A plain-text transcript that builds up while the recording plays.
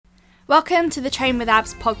Welcome to the Train with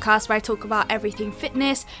Abs podcast, where I talk about everything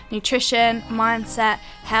fitness, nutrition, mindset,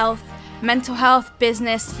 health, mental health,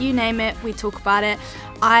 business, you name it, we talk about it.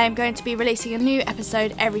 I am going to be releasing a new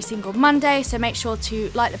episode every single Monday, so make sure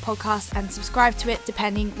to like the podcast and subscribe to it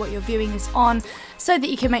depending what your viewing is on, so that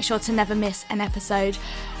you can make sure to never miss an episode.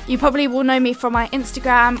 You probably will know me from my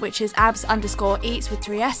Instagram, which is abs_eats with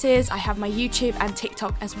 3 S's. I have my YouTube and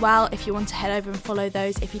TikTok as well, if you want to head over and follow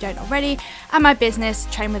those if you don't already. And my business,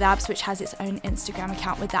 Train with Abs, which has its own Instagram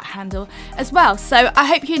account with that handle as well. So I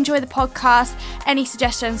hope you enjoy the podcast. Any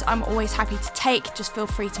suggestions, I'm always happy to take. Just feel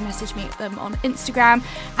free to message me them on Instagram,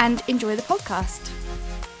 and enjoy the podcast.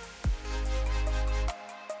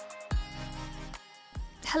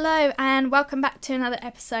 Hello and welcome back to another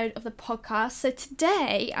episode of the podcast. So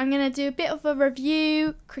today I'm going to do a bit of a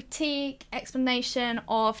review, critique, explanation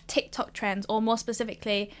of TikTok trends, or more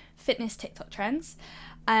specifically fitness TikTok trends.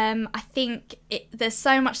 I think there's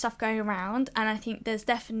so much stuff going around, and I think there's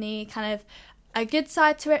definitely kind of a good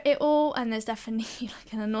side to it all, and there's definitely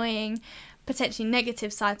like an annoying, potentially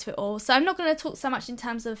negative side to it all. So I'm not going to talk so much in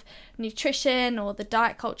terms of nutrition or the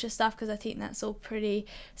diet culture stuff, because I think that's all pretty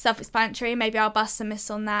self-explanatory. Maybe I'll bust some myths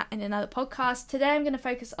on that in another podcast. Today I'm going to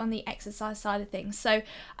focus on the exercise side of things. So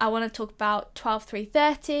I want to talk about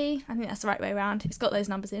 12-3-30. I think that's the right way around. It's got those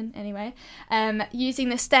numbers in anyway. Using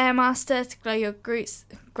the stairmaster to grow your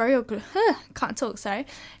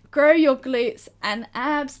glutes and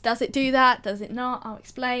abs. Does it do that? Does it not? I'll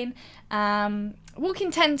explain.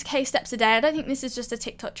 Walking 10k steps a day. I don't think this is just a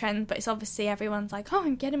TikTok trend, but it's obviously everyone's like, oh,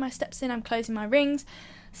 I'm getting my steps in, I'm closing my rings.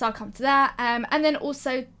 So I'll come to that. And then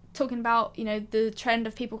also talking about, the trend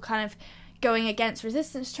of people kind of going against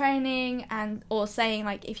resistance training, or saying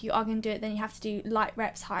like, if you are going to do it, then you have to do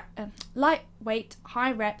lightweight,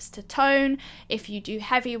 high reps to tone. If you do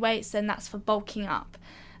heavy weights, then that's for bulking up.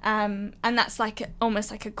 And that's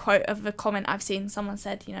almost like a quote of a comment I've seen. Someone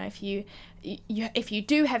said, if you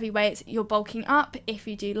do heavy weights, you're bulking up. If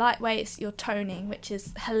you do light weights, you're toning, which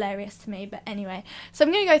is hilarious to me. But anyway, so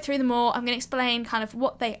I'm going to go through them all. I'm going to explain kind of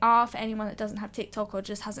what they are for anyone that doesn't have TikTok or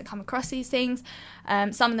just hasn't come across these things.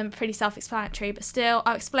 Some of them are pretty self-explanatory, but still,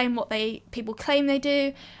 I'll explain what people claim they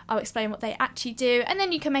do. I'll explain what they actually do, and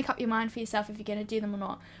then you can make up your mind for yourself if you're going to do them or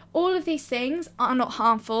not. All of these things are not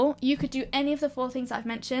harmful. You could do any of the 4 things I've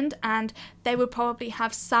mentioned, and they would probably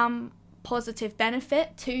have some positive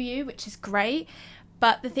benefit to you, which is great.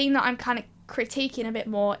 But the thing that I'm kind of critiquing a bit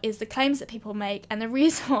more is the claims that people make. And the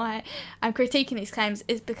reason why I'm critiquing these claims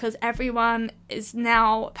is because everyone is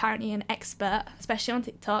now apparently an expert, especially on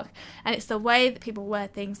TikTok, and it's the way that people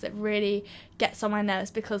word things that really gets on my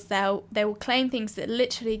nerves, because they will claim things that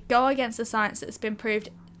literally go against the science that's been proved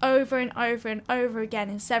over and over and over again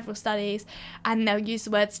in several studies, and they'll use the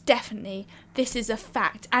words definitely, this is a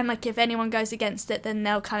fact, and like if anyone goes against it, then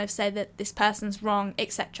they'll kind of say that this person's wrong,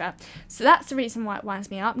 etc. So that's the reason why it winds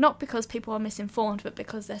me up, not because people are misinformed, but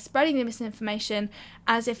because they're spreading the misinformation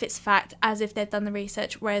as if it's fact, as if they've done the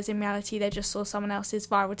research, whereas in reality they just saw someone else's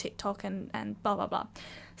viral TikTok and blah blah blah.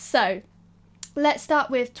 So let's start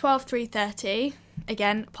with 12-3-30.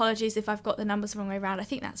 Again, apologies if I've got the numbers the wrong way around. I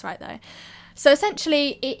think that's right though. So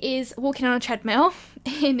essentially it is walking on a treadmill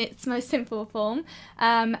in its most simple form,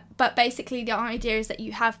 but basically the idea is that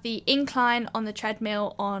you have the incline on the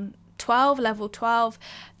treadmill on level 12.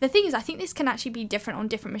 The thing is, I think this can actually be different on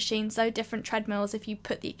different machines, so different treadmills, if you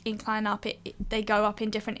put the incline up, they go up in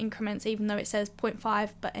different increments, even though it says 0.5,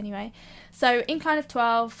 but anyway. So incline of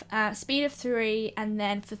 12, speed of 3, and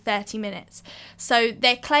then for 30 minutes. So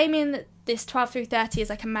they're claiming that this 12-3-30 is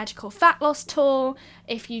like a magical fat loss tool.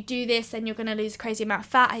 If you do this, then you're going to lose a crazy amount of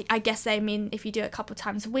fat. I guess they mean if you do it a couple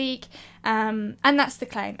times a week. And that's the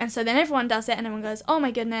claim. And so then everyone does it, and everyone goes, oh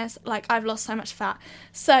my goodness, like I've lost so much fat.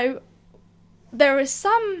 So there is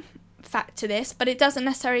some fact to this, but it doesn't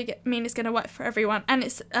necessarily mean it's going to work for everyone. And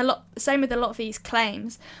it's same with a lot of these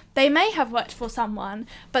claims. They may have worked for someone,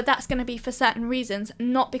 but that's going to be for certain reasons,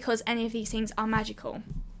 not because any of these things are magical.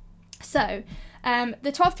 So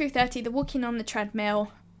the 12-3-30, the walking on the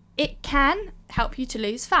treadmill, it can help you to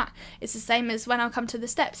lose fat. It's the same as when I'll come to the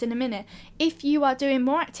steps in a minute. If you are doing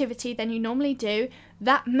more activity than you normally do,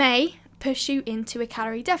 that may push you into a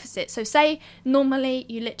calorie deficit. So say normally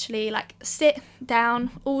you literally like sit down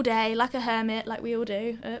all day like a hermit, like we all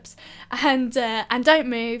do, and don't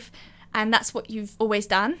move, and that's what you've always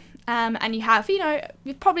done. And you have,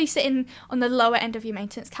 you're probably sitting on the lower end of your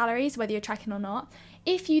maintenance calories, whether you're tracking or not.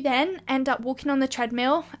 If you then end up walking on the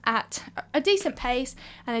treadmill at a decent pace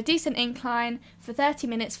and a decent incline for 30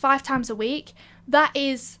 minutes, 5 times a week, that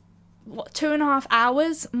is 2.5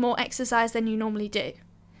 hours more exercise than you normally do.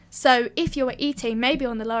 So if you're eating maybe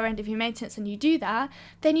on the lower end of your maintenance and you do that,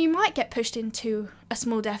 then you might get pushed into a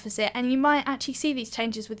small deficit and you might actually see these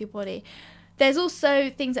changes with your body. There's also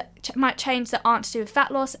things that might change that aren't to do with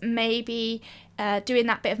fat loss. Maybe doing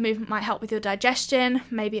that bit of movement might help with your digestion.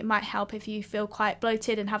 Maybe it might help if you feel quite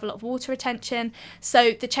bloated and have a lot of water retention.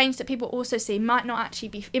 So the change that people also see might not actually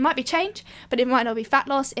be, it might be change, but it might not be fat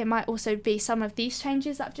loss. It might also be some of these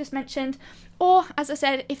changes that I've just mentioned. Or, as I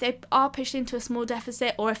said, if they are pushed into a small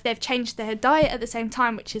deficit, or if they've changed their diet at the same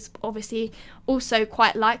time, which is obviously also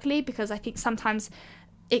quite likely, because I think sometimes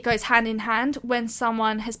it goes hand in hand. When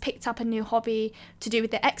someone has picked up a new hobby to do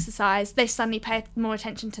with their exercise, they suddenly pay more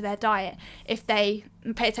attention to their diet. If they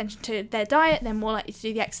pay attention to their diet, they're more likely to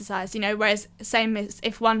do the exercise, whereas same as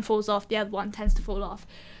if one falls off, the other one tends to fall off.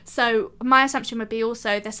 So my assumption would be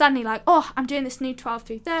also they're suddenly like, oh, I'm doing this new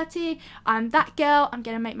 12-3-30, I'm that girl, I'm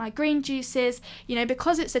going to make my green juices,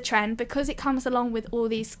 because it's a trend, because it comes along with all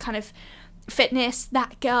these kind of fitness,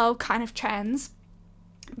 that girl kind of trends.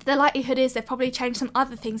 The likelihood is they've probably changed some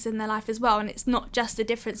other things in their life as well, and it's not just the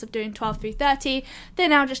difference of doing 12-3-30. They're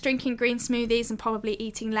now just drinking green smoothies and probably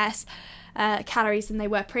eating less calories than they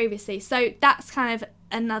were previously. So that's kind of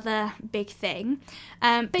another big thing.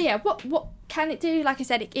 But yeah, what can it do? Like I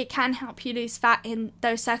said, it can help you lose fat in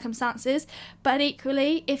those circumstances, but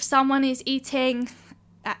equally, if someone is eating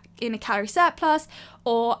in a calorie surplus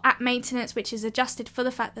or at maintenance, which is adjusted for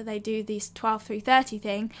the fact that they do this 12-3-30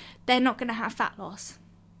 thing, they're not going to have fat loss.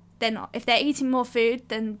 They're not. If they're eating more food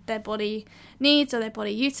than their body needs or their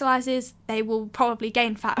body utilises, they will probably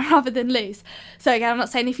gain fat rather than lose. So again, I'm not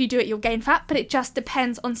saying if you do it you'll gain fat, but it just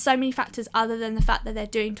depends on so many factors other than the fact that they're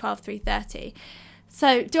doing 12-3-30.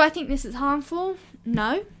 So do I think this is harmful?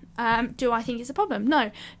 No. Do I think it's a problem?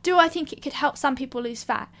 No. Do I think it could help some people lose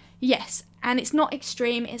fat? Yes. And it's not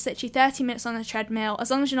extreme. It's literally 30 minutes on the treadmill.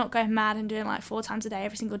 As long as you're not going mad and doing like 4 times a day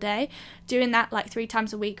every single day, doing that like 3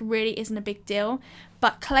 times a week really isn't a big deal.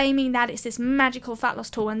 But claiming that it's this magical fat loss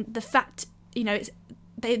tool, and the fact, it's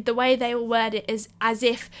the way they all word it is as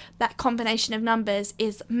if that combination of numbers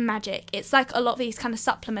is magic. It's like a lot of these kind of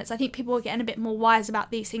supplements. I think people are getting a bit more wise about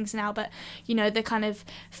these things now, but the kind of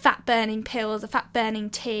fat burning pills, the fat burning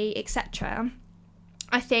tea, etc.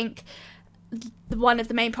 I think one of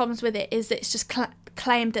the main problems with it is that it's just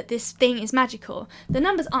claimed that this thing is magical. The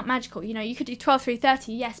numbers aren't magical. You could do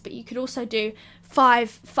 12-3-30, yes, but you could also do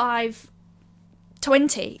 5-5-20,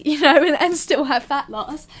 and still have fat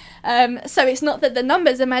loss. So it's not that the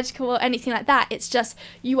numbers are magical or anything like that. It's just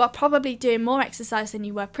you are probably doing more exercise than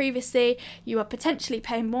you were previously. You are potentially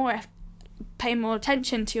paying more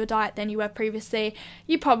attention to your diet than you were previously.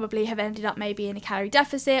 You probably have ended up maybe in a calorie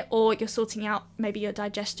deficit, or you're sorting out maybe your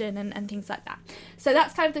digestion and things like that. So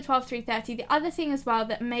that's kind of the 12-3-30. The other thing as well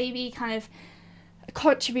that maybe kind of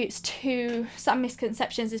contributes to some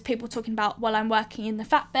misconceptions is people talking about, well, I'm working in the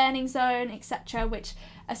fat burning zone, etc., which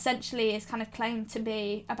essentially is kind of claimed to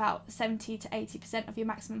be about 70 to 80% of your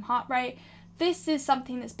maximum heart rate. This is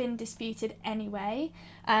something that's been disputed anyway,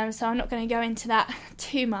 so I'm not going to go into that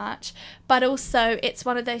too much, but also it's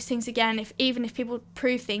one of those things, again, even if people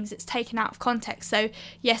prove things, it's taken out of context. So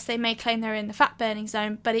yes, they may claim they're in the fat burning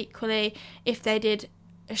zone, but equally, if they did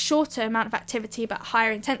a shorter amount of activity but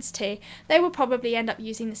higher intensity, they will probably end up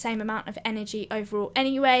using the same amount of energy overall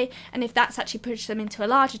anyway, and if that's actually pushed them into a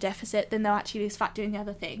larger deficit, then they'll actually lose fat doing the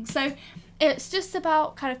other thing. So it's just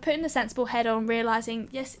about kind of putting the sensible head on, realising,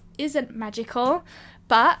 yes, it isn't magical,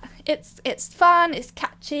 but it's fun, it's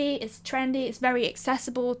catchy, it's trendy, it's very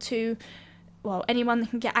accessible to, well, anyone that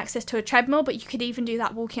can get access to a treadmill, but you could even do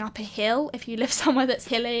that walking up a hill if you live somewhere that's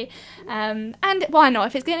hilly. And why not?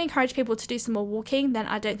 If it's going to encourage people to do some more walking, then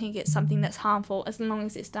I don't think it's something that's harmful, as long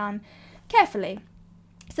as it's done carefully.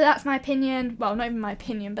 So that's my opinion. Well, not even my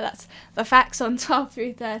opinion, but that's the facts on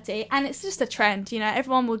 12-3-30. And it's just a trend.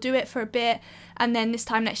 Everyone will do it for a bit, and then this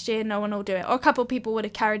time next year, no one will do it. Or a couple of people would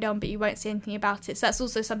have carried on, but you won't see anything about it. So that's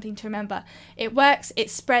also something to remember. It works.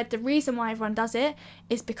 It's spread. The reason why everyone does it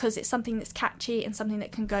is because it's something that's catchy and something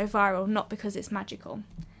that can go viral, not because it's magical.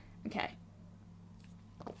 Okay.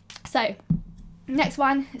 So, next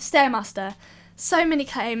one, stairmaster. So many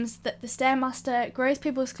claims that the stairmaster grows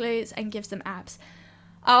people's glutes and gives them abs.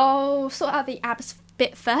 I'll sort out the abs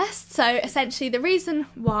bit first. So essentially the reason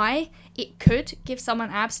why it could give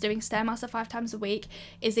someone abs doing stairmaster 5 times a week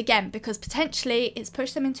is, again, because potentially it's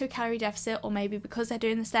pushed them into a calorie deficit, or maybe because they're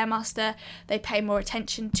doing the stairmaster they pay more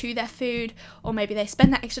attention to their food, or maybe they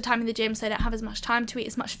spend that extra time in the gym so they don't have as much time to eat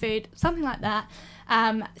as much food, something like that.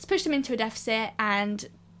 It's pushed them into a deficit, and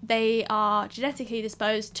they are genetically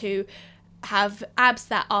disposed to have abs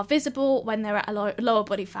that are visible when they're at a lower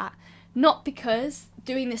body fat. Not because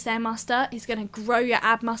doing the stairmaster is going to grow your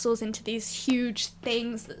ab muscles into these huge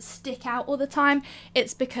things that stick out all the time.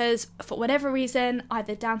 It's because for whatever reason,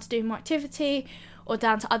 either down to doing more activity or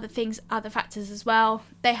down to other things, other factors as well,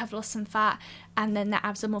 they have lost some fat and then their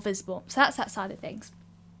abs are more visible. So that's that side of things.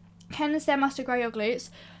 Can the stairmaster grow your glutes?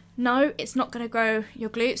 No, it's not going to grow your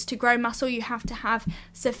glutes. To grow muscle, you have to have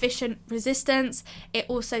sufficient resistance. It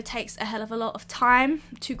also takes a hell of a lot of time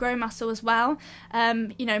to grow muscle as well.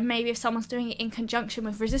 Maybe if someone's doing it in conjunction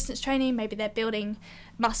with resistance training, maybe they're building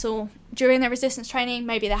muscle during their resistance training,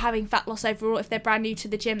 maybe they're having fat loss overall. If they're brand new to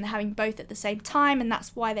the gym, they're having both at the same time, and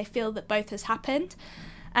that's why they feel that both has happened.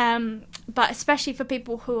 But especially for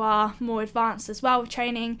people who are more advanced as well with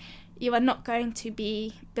training, you are not going to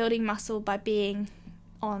be building muscle by being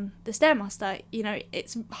on the stairmaster.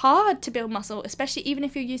 It's hard to build muscle, especially even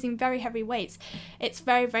if you're using very heavy weights. It's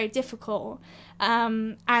very, very difficult.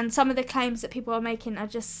 And some of the claims that people are making are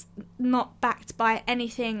just not backed by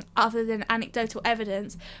anything other than anecdotal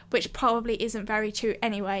evidence, which probably isn't very true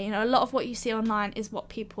anyway. A lot of what you see online is what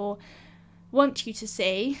people want you to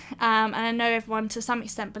see, and I know everyone to some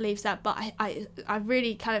extent believes that, but I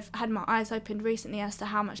really kind of had my eyes opened recently as to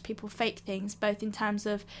how much people fake things, both in terms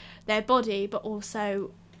of their body but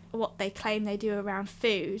also what they claim they do around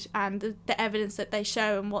food and the evidence that they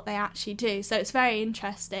show and what they actually do. So it's very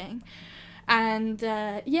interesting, and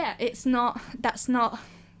you're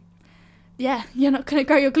not going to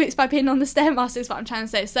grow your glutes by being on the stairmaster is what I'm trying to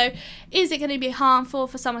say. So is it going to be harmful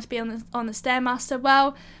for someone to be on the stairmaster?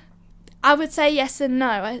 Well, I would say yes and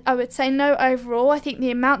no. I would say no overall. I think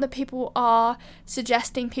the amount that people are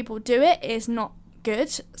suggesting people do it is not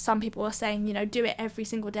good. Some people are saying, do it every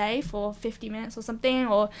single day for 50 minutes or something,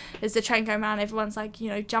 or there's a train going around, everyone's like,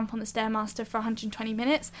 jump on the stairmaster for 120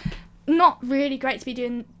 minutes. Not really great to be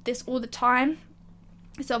doing this all the time.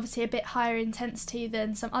 It's obviously a bit higher intensity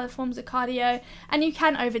than some other forms of cardio, and you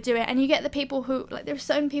can overdo it, and you get the people who, there are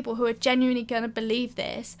some people who are genuinely going to believe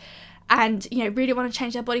this and really want to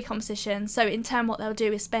change their body composition. So in turn, what they'll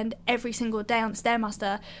do is spend every single day on the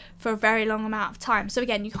stairmaster for a very long amount of time. So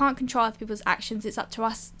again, you can't control other people's actions. It's up to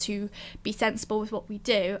us to be sensible with what we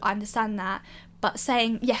do. I understand that, but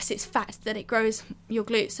saying yes, it's fact that it grows your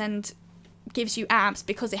glutes and gives you abs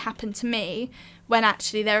because it happened to me, when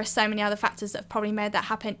actually there are so many other factors that have probably made that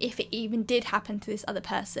happen, if it even did happen to this other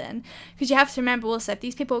person. Because you have to remember also, if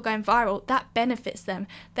these people are going viral, that benefits them.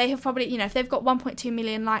 They have probably, if they've got 1.2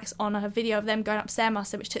 million likes on a video of them going up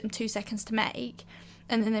stairmaster, which took them 2 seconds to make,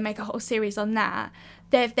 and then they make a whole series on that,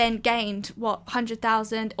 they've then gained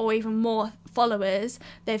 100,000 or even more followers.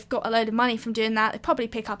 They've got a load of money from doing that. They probably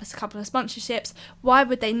pick up a couple of sponsorships. Why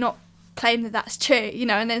would they not claim that that's true?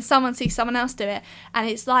 And then someone sees someone else do it, and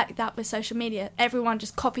it's like that with social media. Everyone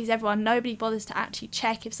just copies everyone. Nobody bothers to actually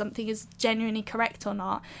check if something is genuinely correct or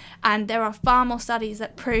not, and there are far more studies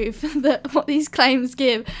that prove that what these claims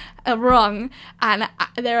give are wrong, and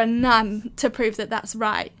there are none to prove that that's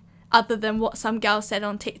right, other than what some girl said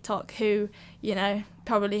on TikTok who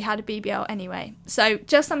probably had a BBL anyway. So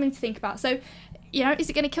just something to think about. So is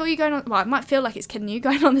it going to kill you going on? Well, it might feel like it's killing you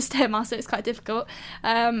going on the stairmaster. It's quite difficult.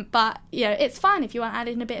 But, it's fine if you want to add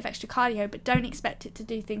in a bit of extra cardio, but don't expect it to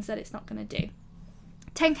do things that it's not going to do.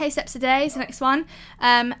 10k steps a day is the next one,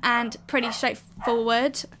 and pretty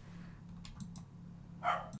straightforward.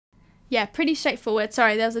 Yeah, pretty straightforward.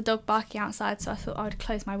 Sorry, there was a dog barking outside, so I thought I would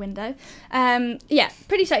close my window.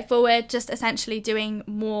 Pretty straightforward, just essentially doing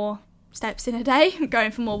more steps in a day,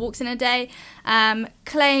 going for more walks in a day.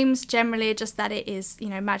 Claims generally are just that it is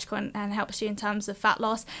magical and helps you in terms of fat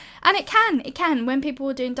loss, and it can when people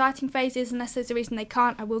are doing dieting phases, unless there's a reason they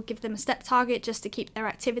can't, I will give them a step target just to keep their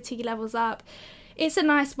activity levels up. It's a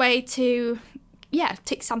nice way to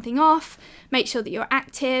tick something off, make sure that you're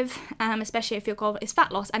active, especially if your goal is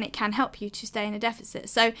fat loss, and it can help you to stay in a deficit.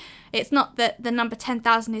 So it's not that the number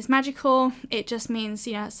 10,000 is magical, it just means,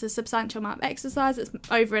 it's a substantial amount of exercise. It's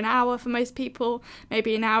over an hour for most people,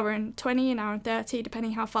 maybe an hour and 20, an hour and 30,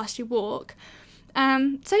 depending how fast you walk.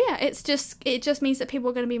 It just means that people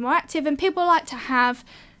are going to be more active, and people like to have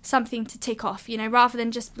something to tick off, rather than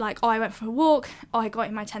just like, I went for a walk, I got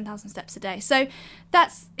in my 10,000 steps a day. So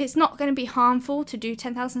it's not going to be harmful to do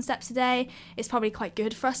 10,000 steps a day. It's probably quite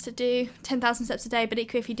good for us to do 10,000 steps a day, but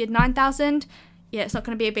equally if you did 9,000, it's not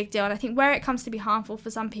going to be a big deal. And I think where it comes to be harmful for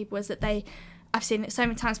some people is that I've seen it so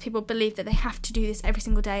many times, people believe that they have to do this every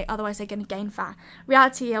single day, otherwise they're going to gain fat.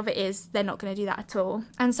 Reality of it is they're not going to do that at all.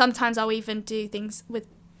 And sometimes I'll even do things with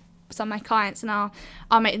some of my clients, and I'll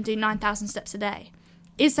make them do 9,000 steps a day.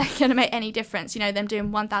 is that going to make any difference, them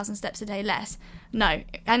doing 1,000 steps a day less? No.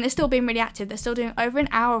 And they're still being really active. They're still doing over an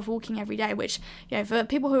hour of walking every day, which, for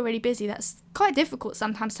people who are really busy, that's quite difficult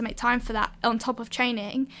sometimes to make time for that on top of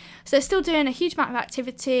training. So they're still doing a huge amount of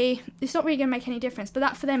activity. It's not really going to make any difference, but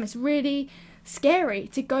that for them is really scary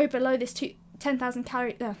to go below this 10,000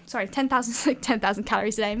 calories a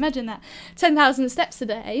day, imagine that, 10,000 steps a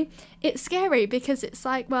day. It's scary because it's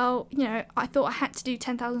like, well, I thought I had to do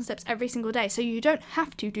 10,000 steps every single day. So you don't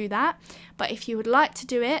have to do that, but if you would like to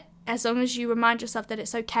do it, as long as you remind yourself that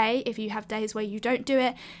it's okay if you have days where you don't do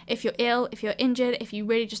it, if you're ill, if you're injured, if you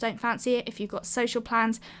really just don't fancy it, if you've got social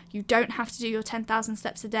plans, you don't have to do your 10,000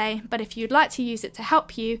 steps a day. But if you'd like to use it to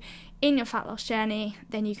help you in your fat loss journey,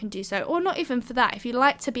 then you can do so. Or not even for that. If you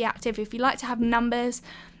like to be active, if you like to have numbers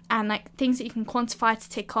and like things that you can quantify to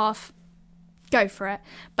tick off, go for it.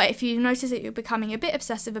 But if you notice that you're becoming a bit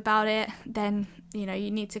obsessive about it, then you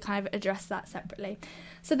need to kind of address that separately.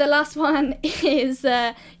 So the last one is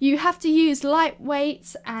you have to use light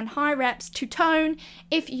weights and high reps to tone.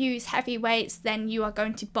 If you use heavy weights, then you are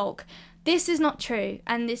going to bulk. This is not true,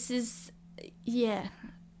 and this is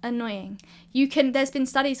annoying. There's been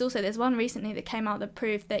studies also, there's one recently that came out that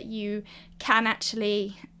proved that you can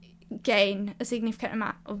actually gain a significant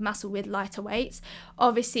amount of muscle with lighter weights.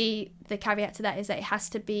 Obviously, the caveat to that is that it has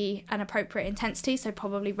to be an appropriate intensity, so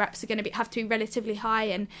probably reps are going to have to be relatively high,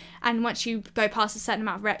 and once you go past a certain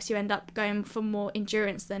amount of reps, you end up going for more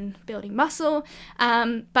endurance than building muscle.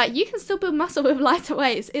 But you can still build muscle with lighter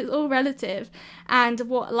weights. It's all relative, and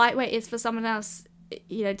what lightweight is for someone else,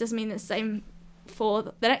 doesn't mean the same for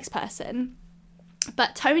the next person.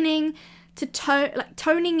 But toning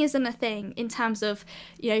isn't a thing in terms of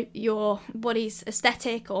your body's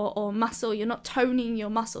aesthetic or muscle. You're not toning your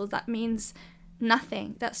muscles. That means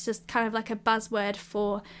nothing. That's just kind of like a buzzword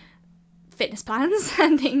for fitness plans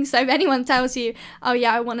and things. So if anyone tells you, oh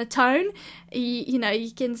yeah, I want to tone,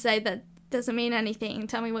 you can say that doesn't mean anything.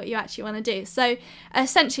 Tell me what you actually want to do. So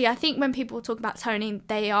essentially, I think when people talk about toning,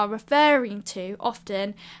 they are referring to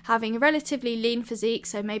often having a relatively lean physique,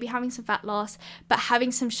 so maybe having some fat loss, but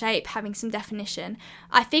having some shape, having some definition.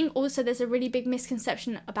 I think also there's a really big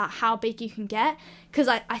misconception about how big you can get, because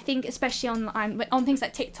I think especially online, on things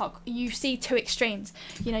like TikTok, you see two extremes.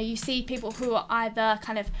 You see people who are either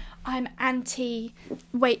kind of, I'm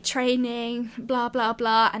anti-weight training, blah, blah,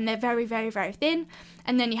 blah, and they're very, very, very thin.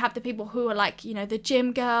 And then you have the people who are like, the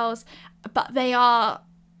gym girls, but they are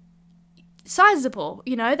sizable,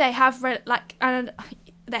 they have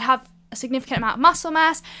they have a significant amount of muscle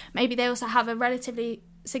mass. Maybe they also have a relatively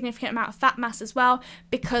significant amount of fat mass as well,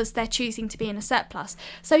 because they're choosing to be in a surplus.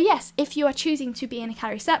 So yes, if you are choosing to be in a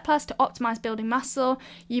calorie surplus to optimize building muscle,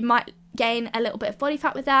 you might gain a little bit of body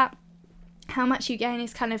fat with that. How much you gain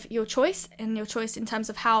is kind of your choice, and your choice in terms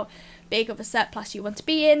of how big of a surplus you want to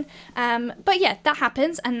be in. But yeah, that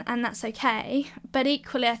happens, and that's okay. But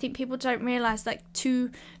equally, I think people don't realise,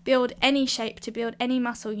 to build any shape, to build any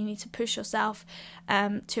muscle, you need to push yourself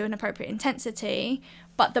to an appropriate intensity.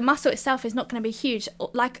 But the muscle itself is not going to be huge,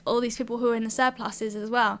 like all these people who are in the surpluses as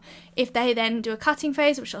well. If they then do a cutting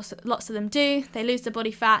phase, which lots of them do, they lose the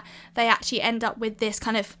body fat, they actually end up with this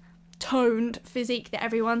kind of toned physique that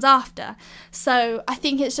everyone's after. So I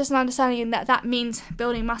think it's just an understanding that means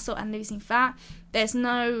building muscle and losing fat. There's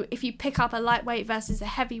no, if you pick up a lightweight versus a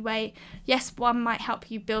heavyweight, yes, one might help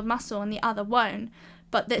you build muscle and the other won't,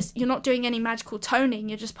 but you're not doing any magical toning.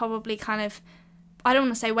 You're just probably kind of, I don't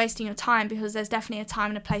want to say wasting your time, because there's definitely a time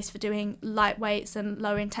and a place for doing light weights and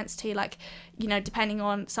lower intensity, depending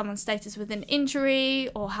on someone's status with an injury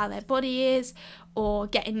or how their body is, or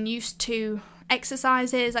getting used to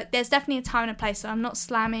exercises. There's definitely a time and a place. So I'm not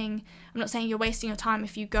saying you're wasting your time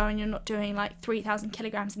if you go and you're not doing 3,000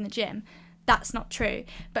 kilograms in the gym. That's not true.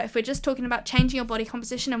 But if we're just talking about changing your body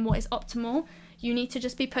composition and what is optimal, you need to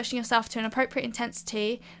just be pushing yourself to an appropriate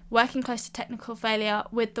intensity, working close to technical failure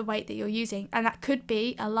with the weight that you're using. And that could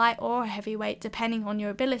be a light or a heavy weight, depending on your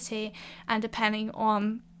ability and depending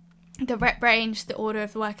on the rep range, the order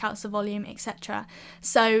of the workouts, the volume, etc.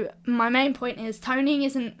 So my main point is toning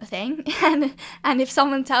isn't a thing, and if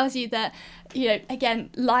someone tells you that, again,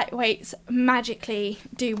 light weights magically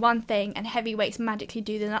do one thing and heavy weights magically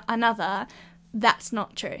do another, that's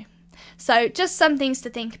not true. So just some things to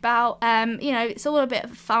think about. It's all a bit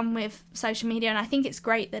of fun with social media, and I think it's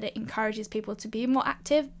great that it encourages people to be more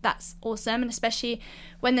active. That's awesome, and especially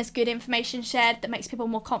when there's good information shared that makes people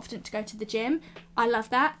more confident to go to the gym. I love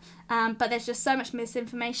that. But there's just so much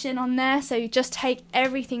misinformation on there, so you just take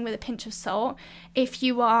everything with a pinch of salt. If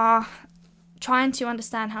you are trying to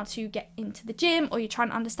understand how to get into the gym, or you're trying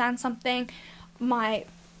to understand something, my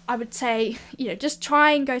I would say, just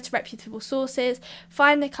try and go to reputable sources,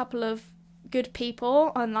 find a couple of good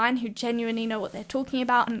people online who genuinely know what they're talking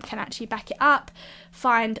about and can actually back it up.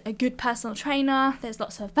 Find a good personal trainer. There's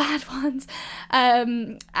lots of bad ones.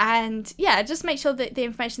 And yeah, just make sure that the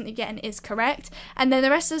information that you're getting is correct. And then the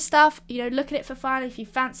rest of the stuff, look at it for fun. If you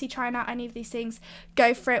fancy trying out any of these things,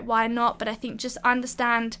 go for it. Why not? But I think just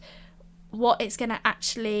understand what it's going to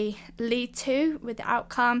actually lead to with the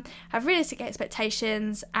outcome, have realistic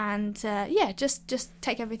expectations, and just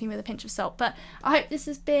take everything with a pinch of salt. But I hope this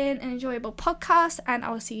has been an enjoyable podcast, and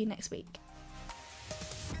I will see you next week.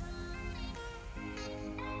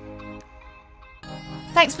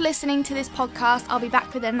 Thanks for listening to this podcast. I'll be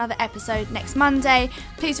back with another episode next Monday.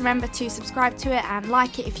 Please remember to subscribe to it and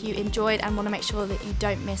like it if you enjoyed and want to make sure that you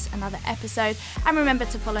don't miss another episode. And remember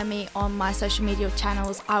to follow me on my social media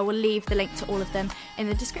channels. I will leave the link to all of them in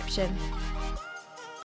the description.